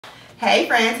Hey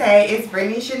friends, hey, it's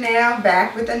Britney Schanel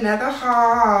back with another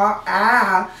haul.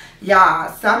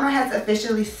 Y'all, summer has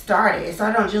officially started. It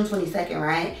started on June 22nd,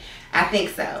 right? I think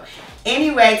so.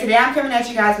 Anyway, today I'm coming at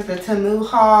you guys with a Temu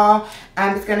haul.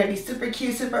 It's going to be super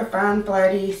cute, super fun,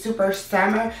 flirty, super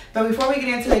summer. But before we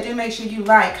get into it, do make sure you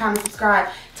like, comment, subscribe,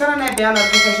 turn on that bell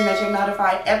notification that you're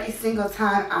notified every single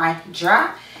time I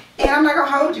drop. And I'm not going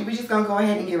to hold you. We're just going to go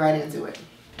ahead and get right into it.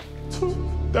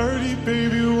 2:30,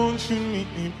 baby, won't you meet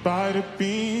me by the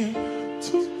beam?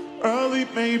 Too early,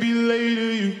 maybe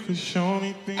later, you could show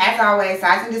me things. As always,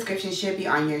 size and description should be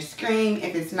on your screen.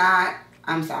 If it's not,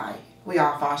 I'm sorry. We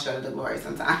all fall short of the glory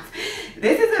sometimes.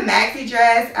 This is a maxi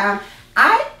dress.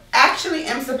 I actually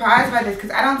am surprised by this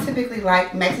because I don't typically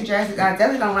like maxi dresses. I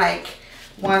definitely don't like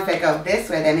ones that go this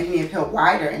way that make me appear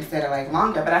wider instead of like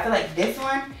longer. But I feel like this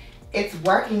one, it's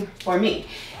working for me.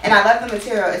 And I love the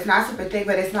material. It's not super thick,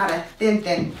 but it's not a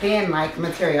thin like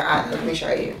material either. Let me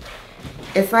show you.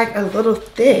 It's like a little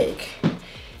thick.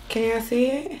 Can y'all see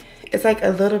it? It's like a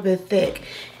little bit thick.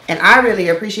 And I really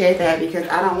appreciate that because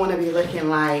I don't want to be looking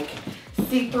like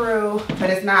see-through, but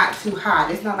it's not too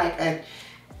hot. It's not like a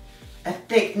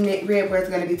thick knit rib where it's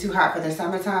going to be too hot for the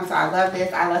summertime. So I love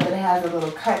this. I love that it has a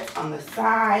little cut on the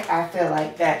side. I feel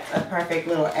like that's a perfect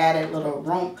little added little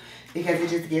rump because it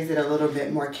just gives it a little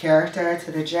bit more character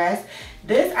to the dress.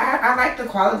 This, I like the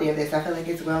quality of this. I feel like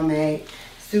it's well made.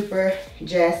 Super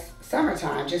just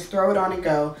summertime. Just throw it on and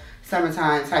go.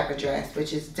 Summertime type of dress,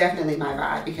 which is definitely my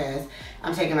vibe because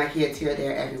I'm taking my kids here,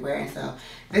 there, everywhere. And so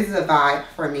this is a vibe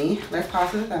for me. Let's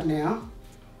pause the thumbnail.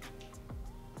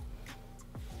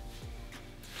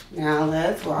 Now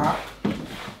let's walk.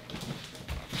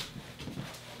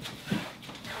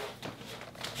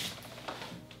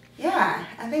 Yeah,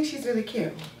 I think she's really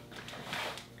cute.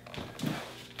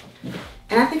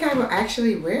 And I think I will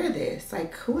actually wear this.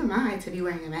 Like, who am I to be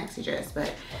wearing a maxi dress?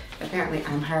 But apparently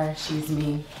I'm her, she's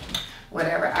me,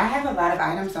 whatever. I have a lot of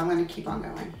items, so I'm gonna keep on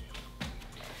going.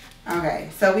 Okay,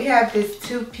 so we have this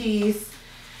two-piece,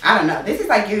 I don't know, this is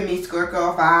like giving me skirt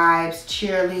girl vibes,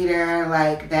 cheerleader,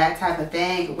 like that type of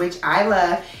thing, which I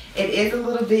love. It is a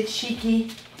little bit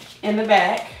cheeky in the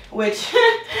back, which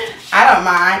I don't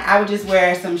mind. I would just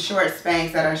wear some short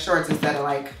Spanx that are shorts instead of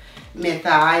like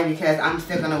mid-thigh because I'm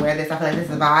still gonna wear this. I feel like this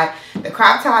is a vibe. The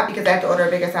crop top, because I have to order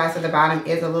a bigger size, so the bottom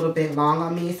is a little bit long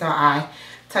on me, so I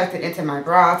tucked it into my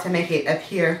bra to make it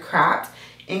appear cropped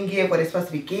and give what it's supposed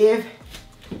to be give.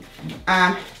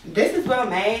 This is well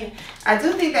made. I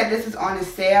do think that this is on a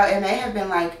sale. It may have been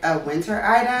like a winter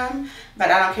item, but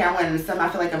I don't care. I'm wearing it in the summer. I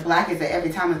feel like a black is an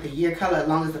every time of the year color as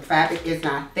long as the fabric is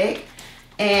not thick.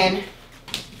 And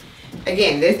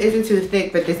again, this isn't too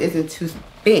thick, but this isn't too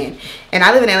thin. And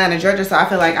I live in Atlanta, Georgia, so I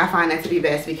feel like I find that to be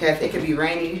best because it could be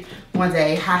rainy one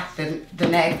day, hot the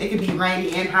next. It could be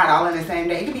rainy and hot all in the same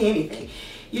day. It could be anything.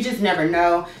 You just never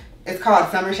know. It's called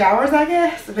summer showers, I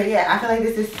guess. But yeah, I feel like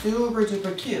this is super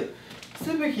duper cute.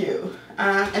 Super cute.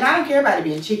 And I don't care about it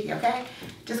being cheeky, okay?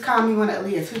 Just call me one of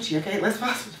Aaliyah's hoochie, okay? Let's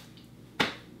pause.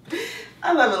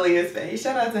 I love Aaliyah's face.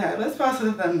 Shout out to her. Let's pause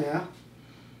the thumbnail.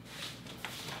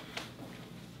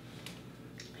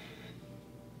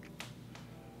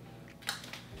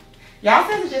 Y'all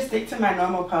said to just stick to my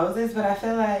normal poses, but I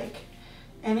feel like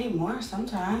I need more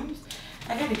sometimes.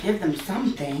 I gotta give them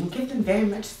something. Give them very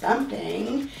much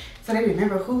something. So they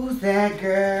remember who's that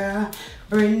girl.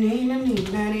 Britney.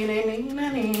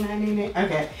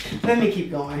 Okay, let me keep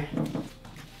going.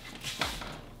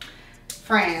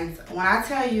 Friends, when I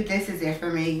tell you this is it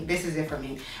for me, this is it for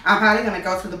me. I'm probably gonna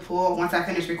go to the pool once I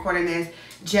finish recording this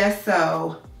just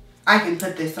so I can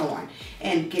put this on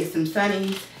and get some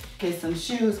sunnies, get some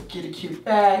shoes, get a cute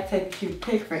bag, take a cute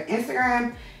pic for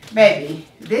Instagram. Baby,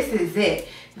 this is it.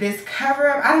 This cover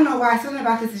up, I don't know why, something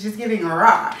about this is just giving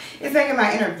raw. It's making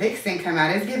my inner vixen come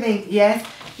out. It's giving, yes,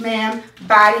 ma'am,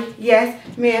 body, yes,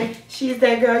 ma'am, she's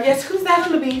that girl. Yes, who's that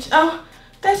on the beach? Oh,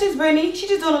 that's just Britney. She's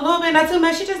just doing a little bit, not too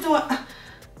much. She's just doing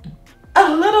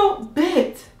a little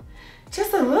bit.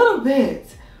 Just a little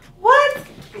bit. What?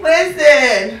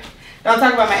 Listen. Don't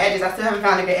talk about my edges. I still haven't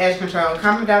found a good edge control.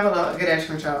 Comment down below a good edge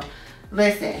control.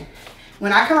 Listen,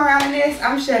 when I come around in this,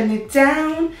 I'm shutting it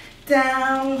down,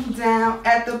 down, down.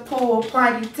 At the pool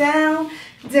party, down,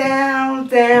 down,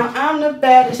 down. I'm the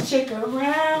baddest chick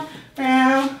around,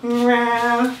 round,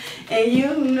 round. And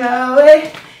you know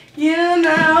it, you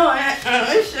know it.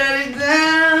 I'm shut it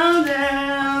down,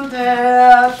 down,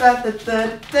 down, da, da,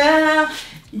 da, da.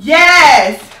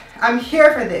 Yes, I'm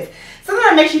here for this. Something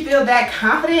that makes you feel that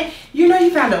confident, you know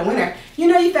you found a winner. You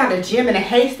know you found a gem in a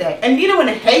haystack. And you know in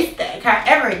a haystack,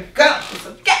 however it goes,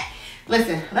 okay?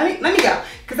 Listen, let me go,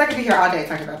 because I could be here all day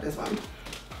talking about this one.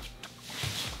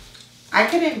 I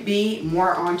couldn't be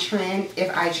more on trend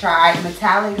if I tried.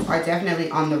 Metallics are definitely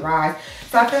on the rise.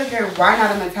 So I figured, why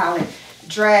not a metallic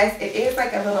dress? It is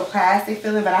like a little plastic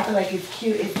feeling, but I feel like it's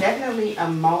cute. It's definitely a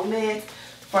moment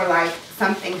for like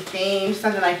something themed,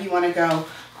 something like you want to go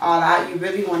all out. You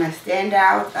really want to stand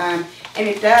out. And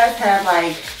it does have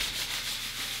like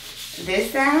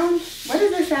this sound. What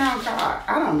is this sound called?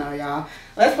 I don't know, y'all.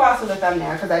 Let's pause to the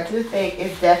thumbnail because I do think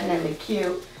it's definitely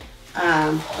cute.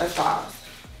 Let's pause.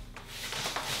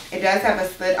 It does have a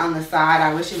slit on the side.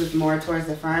 I wish it was more towards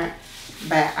the front,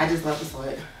 but I just love the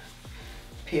slit.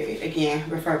 Period. Again,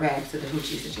 refer back to the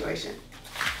hoochie situation.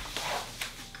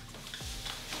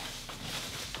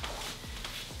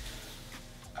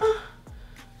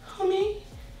 Who me?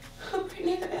 Who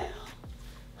Britney the Bell?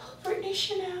 Who Britney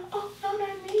Schanel? Oh, no,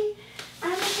 not me.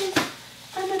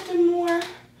 I'm a demure,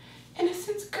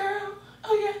 innocent girl.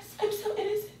 Oh yes, I'm so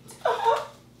innocent.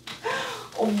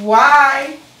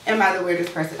 Why am I the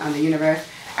weirdest person on the universe?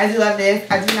 I do love this.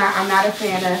 I'm not a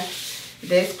fan of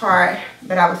this part,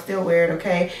 but I was still weird,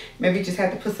 okay? Maybe just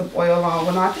had to put some oil on.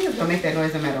 Well, no, I think it's gonna make that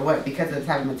noise no matter what because of the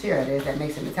type of material it is that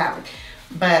makes it metallic.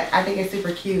 But I think it's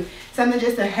super cute. Something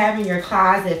just to have in your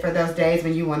closet for those days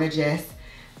when you want to just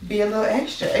be a little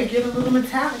extra and give a little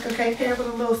metallic, okay? Pair with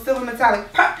a little silver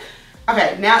metallic pop.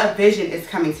 Okay, now a vision is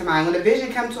coming to mind. When a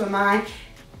vision comes to my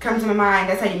mind,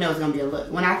 that's how you know it's gonna be a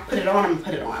look. When I put it on, I'm gonna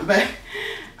put it on. But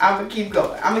I'm gonna keep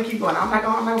going. I'm not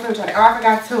gonna finish on it. Oh, I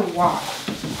forgot to walk.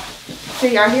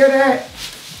 See, y'all hear that?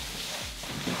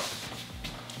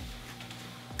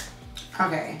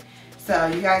 Okay. So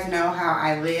you guys know how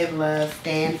I live, love,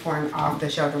 stand for an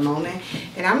off-the-shoulder moment.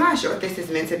 And I'm not sure if this is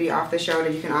meant to be off the shoulder.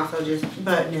 You can also just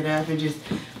button it up and just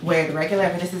wear it regular.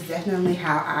 But this is definitely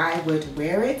how I would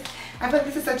wear it. I feel like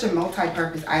this is such a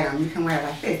multi-purpose item. You can wear it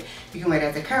like this. You can wear it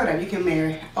as a coat up. You can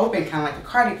wear it open, kind of like a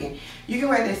cardigan. You can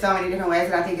wear this so many different ways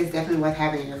that I think it's definitely worth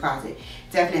having in your closet.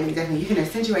 Definitely. You can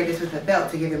accentuate this with a belt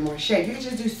to give it more shape. You can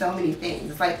just do so many things.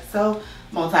 It's like so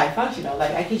multifunctional.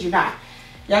 Like, I kid you not.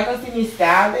 Y'all gonna see me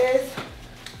style this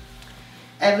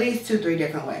at least 2-3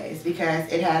 different ways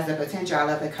because it has the potential. I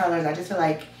love the colors. I just feel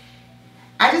like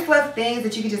I just love things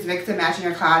that you can just mix and match in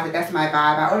your closet. That's my vibe.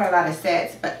 I order a lot of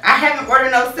sets, but I haven't ordered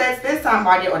no sets this time.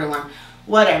 Well, I did order one.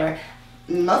 Whatever.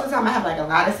 Most of the time I have like a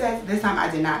lot of sets. This time I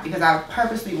did not because I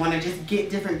purposely want to just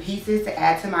get different pieces to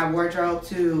add to my wardrobe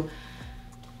so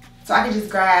I can just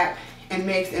grab and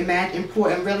mix and match and pull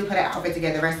and really put an outfit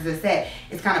together versus a set.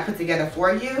 It's kind of put together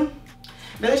for you.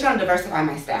 Really trying to diversify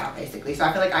my style, basically. So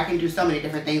I feel like I can do so many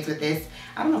different things with this.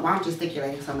 I don't know why I'm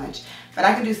gesticulating so much, but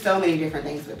I can do so many different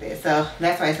things with this. So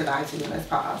that's why it's a vibe to me. Let's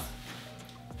pause.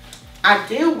 I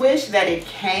do wish that it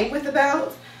came with the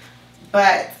belt,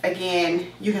 but again,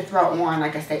 you can throw on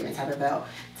like a statement type of belt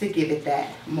to give it that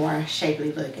more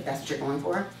shapely look if that's what you're going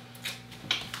for.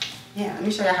 Yeah, let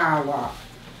me show you how I walk.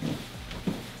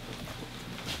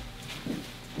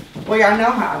 Well, y'all know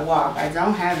how I walk. I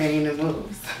don't have any new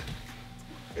moves.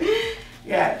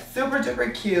 Yeah, super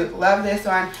duper cute. Love this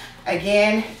one.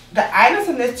 Again, the items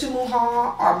in this Temu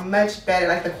haul are much better.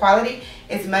 Like, the quality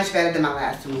is much better than my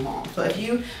last Temu haul. So if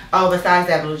you, besides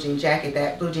that blue jean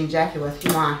jacket was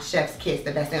my chef's kiss,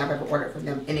 the best thing I've ever ordered from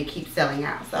them, and it keeps selling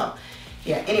out. So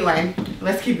yeah, anyway,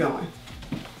 let's keep going.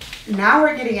 Now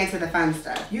we're getting into the fun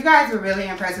stuff. You guys were really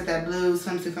impressed with that blue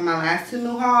swimsuit from my last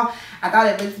Temu haul. I thought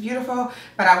it looks beautiful,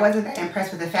 but I wasn't that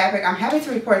impressed with the fabric. I'm happy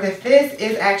to report that this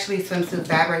is actually swimsuit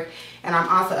fabric, and I'm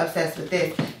also obsessed with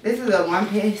this. This is a one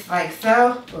piece like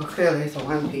so. Well, clearly it's a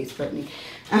one piece, Britney.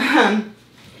 And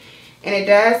it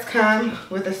does come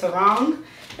with a sarong.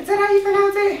 Is that how you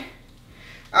pronounce it?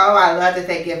 Oh, I love that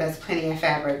they give us plenty of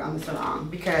fabric on the sarong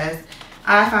because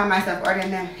I find myself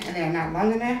ordering them and they're not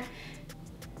long enough.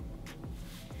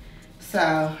 So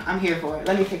I'm here for it.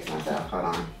 Let me fix myself. Hold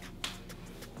on.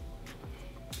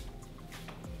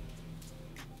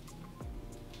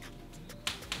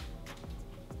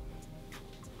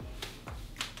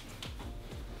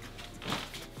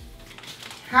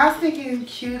 How stinking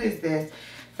cute is this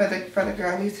for the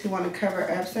girlies who want to cover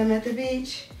up some at the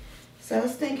beach? So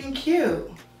stinking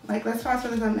cute. Like, let's pause for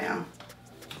the thumbnail.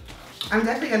 I'm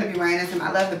definitely going to be wearing this, and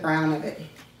I love the brown of it.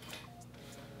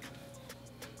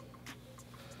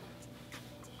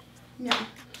 Yeah.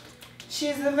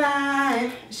 She's a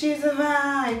vibe. She's a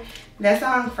vibe. That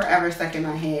song forever stuck in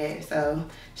my head, so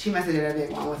she must have did a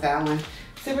big one with that one.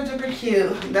 Super duper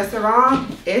cute. The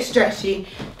sarong is stretchy.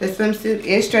 The swimsuit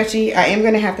is stretchy. I am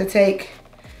going to have to take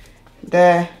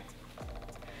the,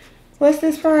 what's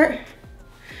this part?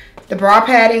 The bra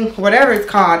padding, whatever it's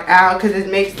called, out because it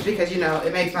makes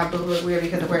my boob look weird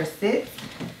because of where it sits.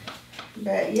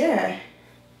 But yeah,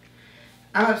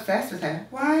 I'm obsessed with her.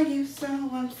 Why are you so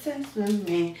obsessed with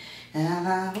me?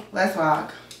 Let's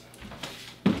walk.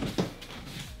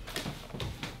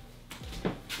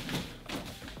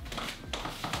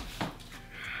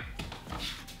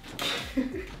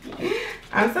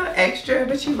 I'm so extra,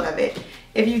 but you love it.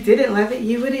 If you didn't love it,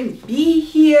 you wouldn't be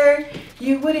here.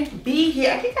 You wouldn't be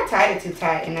here. I think I tied it too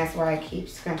tight, and that's why I keep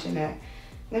scrunching up.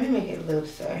 Let me make it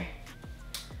looser.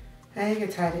 I think I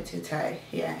tied it too tight.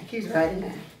 Yeah, it keeps riding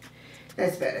that.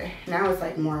 That's better. Now it's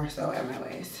like more so at my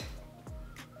waist.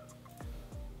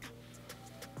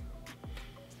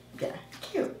 Yeah,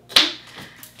 cute.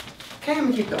 Okay,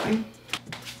 I'm gonna keep going.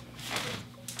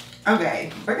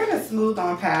 Okay, we're gonna smooth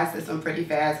on past this one pretty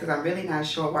fast because I'm really not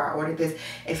sure why I ordered this,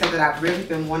 except that I've really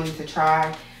been wanting to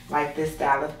try like this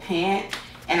style of pant.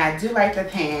 And I do like the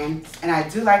pants and I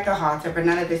do like the halter, but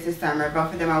none of this is summer.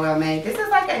 Both of them are well made. This is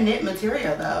like a knit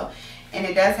material though, and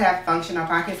it does have functional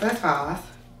pockets. Let's pause.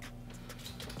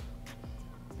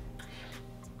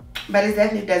 But it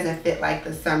definitely doesn't fit like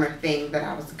the summer thing that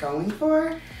I was going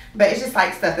for. But it's just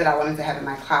like stuff that I wanted to have in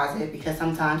my closet because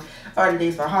sometimes I order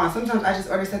things for haul. Sometimes I just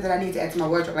order stuff that I need to add to my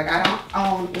wardrobe. Like I don't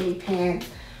own any pants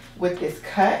with this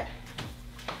cut.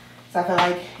 So I feel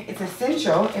like it's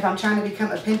essential if I'm trying to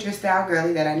become a Pinterest style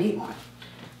girly that I need one.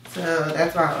 So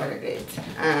that's why I ordered it.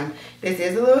 This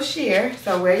is a little sheer,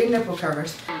 so wear your nipple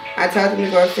covers. I told them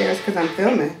to go upstairs because I'm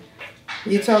filming.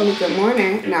 You told me good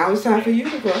morning. Now it's time for you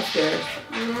to go upstairs.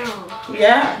 No.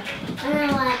 Yeah. I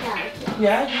don't want that.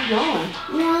 Yeah, you going.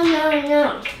 No.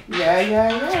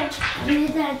 Yeah. I'm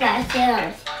just at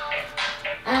downstairs.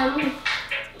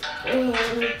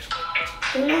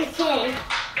 Can I say,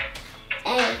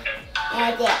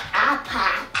 at the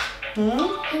iPad?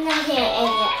 Can I say at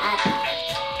the iPad?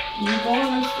 You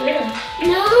going upstairs?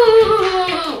 No.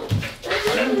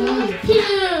 I don't want to.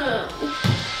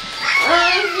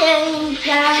 I'm sitting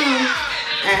down.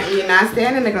 You're not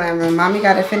staying in the glam room. Mommy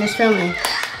got to finish filming.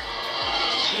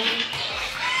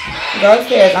 Go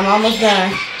upstairs. I'm almost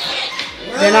done.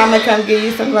 Then I'm going to come give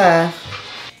you some love.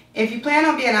 If you plan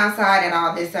on being outside at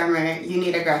all this summer, you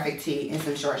need a graphic tee and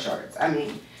some short shorts. I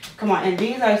mean, come on. And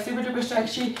these are super duper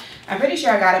stretchy. I'm pretty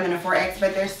sure I got them in a 4X,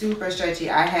 but they're super stretchy.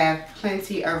 I have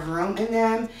plenty of room in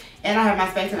them. And I have my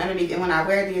spacing underneath. And when I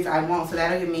wear these, I won't. So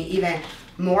that'll give me even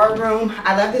more room.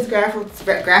 I love this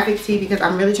graphic tee because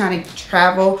I'm really trying to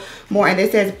travel more, and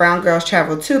this says brown girls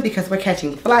travel too because we're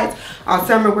catching flights all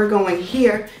summer. We're going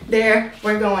here, there,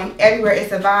 we're going everywhere.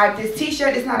 It's a vibe. This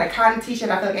t-shirt is not a cotton t-shirt.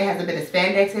 I feel like it has a bit of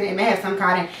spandex in it. It may have some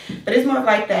cotton, but it's more of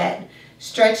like that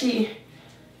stretchy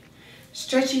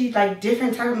like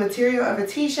different type of material of a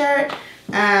t-shirt,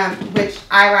 which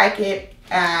I like it.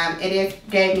 It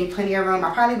gave me plenty of room.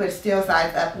 I probably would still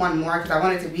size up one more because I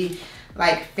want it to be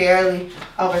like fairly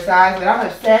oversized, but I'm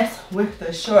obsessed with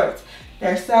the shorts.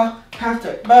 They're so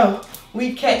comfortable.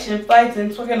 We catching flights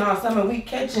and twerking all summer. We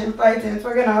catching flights and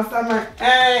twerking all summer.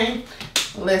 Hey,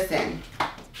 listen,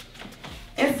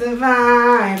 it's a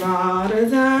vibe all the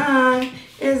time.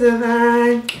 It's a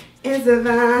vibe. It's a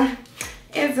vibe.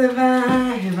 It's a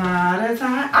vibe all the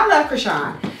time. I love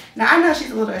Schanel. Now I know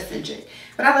she's a little eccentric,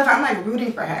 but I love her. I'm like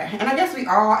rooting for her, and I guess we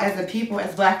all, as a people,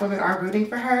 as Black women, are rooting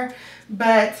for her.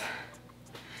 But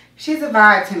she's a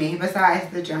vibe to me, besides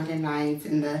the drunken nights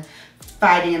and the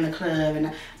fighting in the club,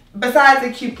 and besides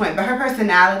the cute point. But her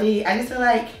personality, I just feel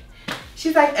like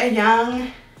she's like a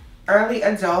young, early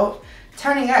adult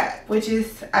turning up, which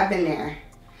is, I've been there.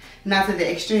 Not to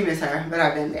the extreme as her, but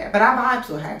I've been there. But I vibes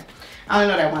with her. I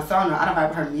only know that one song, though. I don't vibe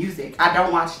with her music. I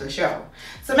don't watch the show.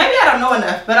 So maybe I don't know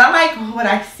enough, but I like what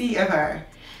I see of her.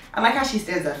 I like how she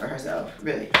stands up for herself,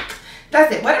 really.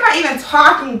 That's it. What am I even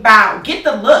talking about? Get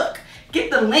the look. Get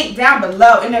the link down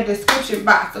below in the description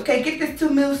box, okay? Get this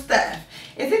Temu stuff.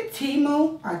 Is it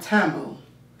Temu or Temu?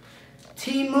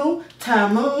 Temu,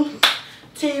 Temu,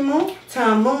 Temu,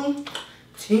 Temu,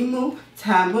 Temu,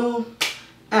 Temu.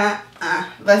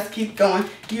 Let's keep going.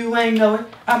 You ain't know it.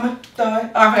 I'ma throw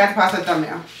it. Oh, I forgot to pause the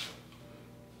thumbnail.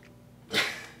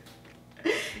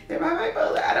 Am I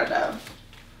bipolar? I don't know.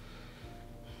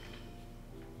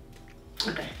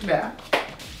 Okay, yeah.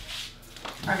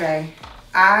 Okay.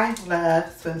 I love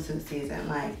swimsuit season.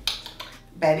 Like,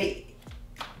 baby,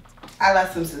 I love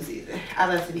swimsuit season.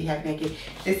 I love to be half naked.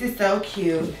 This is so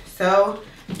cute. So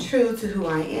true to who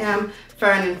I am.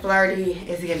 Fun and flirty.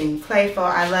 Is giving playful.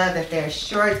 I love that they're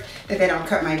shorts, that they don't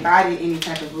cut my body in any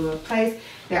type of weird place.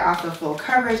 They're also full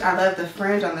coverage. I love the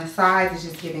fringe on the sides. It's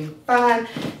just giving fun.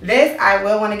 This, I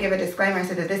will want to give a disclaimer and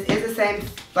say that this is the same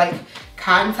like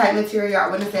cotton type material. I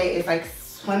wouldn't say it's like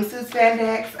swimsuit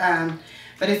spandex.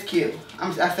 But it's cute.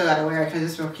 I still gotta wear it because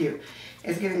it's real cute.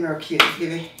 It's giving real cute.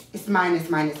 It's mine.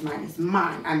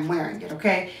 I'm wearing it,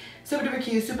 okay? Super duper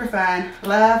cute, super fun.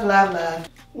 Love, love, love.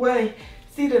 Wait,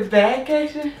 see the back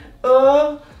action?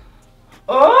 Oh.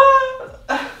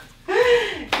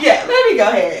 Yeah, let me go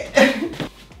ahead.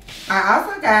 I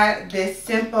also got this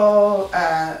simple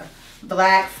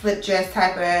black slip dress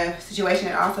type of situation.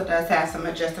 It also does have some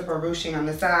adjustable ruching on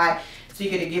the side, so you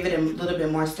get to give it a little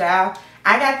bit more style.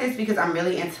 I got this because I'm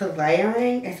really into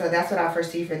layering, and so that's what I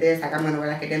foresee for this. Like, I'm gonna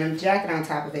wear like a denim jacket on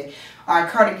top of it, or a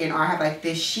cardigan, or I have like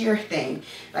this sheer thing.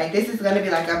 Like, this is gonna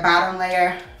be like a bottom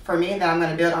layer for me that I'm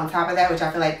gonna build on top of that, which I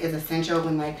feel like is essential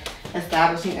when like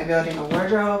establishing and building a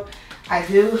wardrobe. I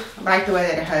do like the way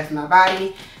that it hugs my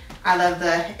body. I love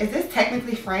is this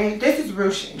technically framed? This is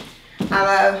ruching. I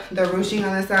love the ruching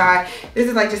on the side. This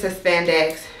is like just a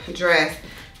spandex dress.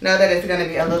 Know that it's gonna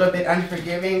be a little bit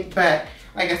unforgiving, but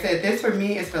like I said, this for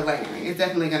me is for layering. It's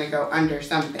definitely gonna go under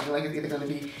something. Like, it's either gonna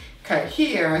be cut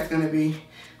here, or it's gonna be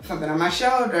something on my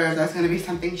shoulders, or it's gonna be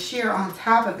something sheer on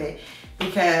top of it.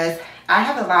 Because I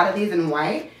have a lot of these in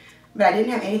white, but I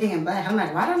didn't have anything in black. I'm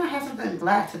like, why don't I have something in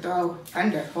black to throw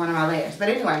under for one of my layers? But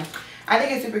anyway, I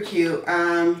think it's super cute.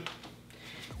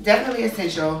 Definitely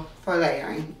essential for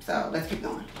layering. So let's keep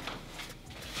going.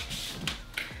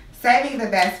 Saving the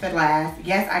best for last.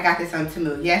 Yes, I got this on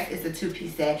Temu. Yes, it's a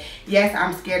 2-piece set. Yes,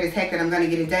 I'm scared as heck that I'm going to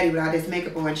get it dirty with all this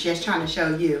makeup on. Just trying to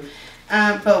show you.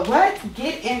 But what?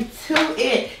 Get into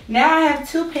it. Now I have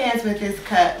 2 pants with this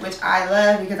cut, which I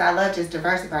love because I love just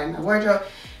diversifying my wardrobe.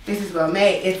 This is well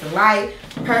made. It's light.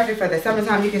 Perfect for the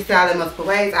summertime. You can style it multiple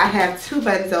ways. I have 2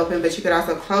 buttons open, but you could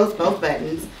also close both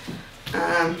buttons.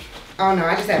 Oh no,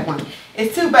 I just had one.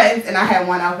 It's 2 buttons and I had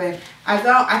one open.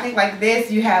 I think like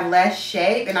this you have less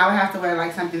shape, and I would have to wear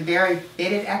like something very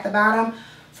fitted at the bottom.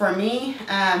 For me,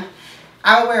 I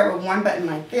would wear it with 1 button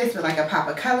like this with like a pop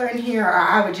of color in here, or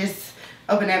I would just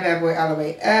open that bad boy all the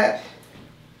way up.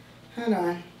 Hold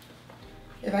on,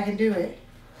 if I can do it.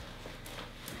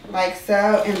 Like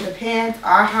so, and the pants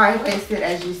are high-waisted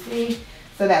as you see,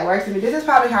 so that works for me. This is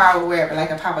probably how I would wear it, but like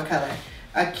a pop of color.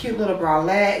 A cute little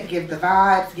bralette, give the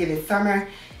vibes, give it summer,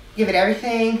 give it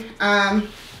everything.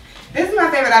 This is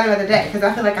my favorite item of the day because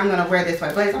I feel like I'm going to wear this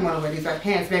white blazer, I'm going to wear these white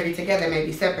pants, maybe together,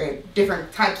 maybe separate,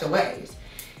 different types of ways.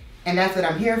 And that's what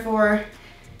I'm here for.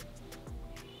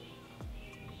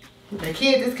 The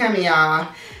kids is coming, y'all.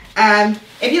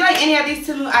 If you like any of these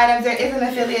 2 items, there is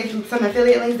some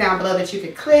affiliate links down below that you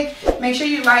could click. Make sure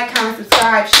you like, comment,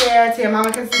 subscribe, share to your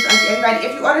mama, cousins, auntie, everybody.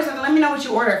 If you order something, let me know what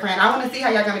you ordered, friend. I want to see how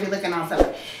y'all going to be looking on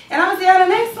summer. And I'm going to see y'all in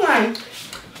the next one.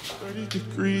 30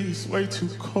 degrees, way too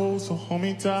cold, so hold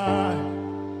me tight.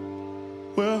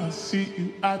 Will I see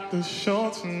you at the show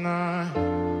tonight?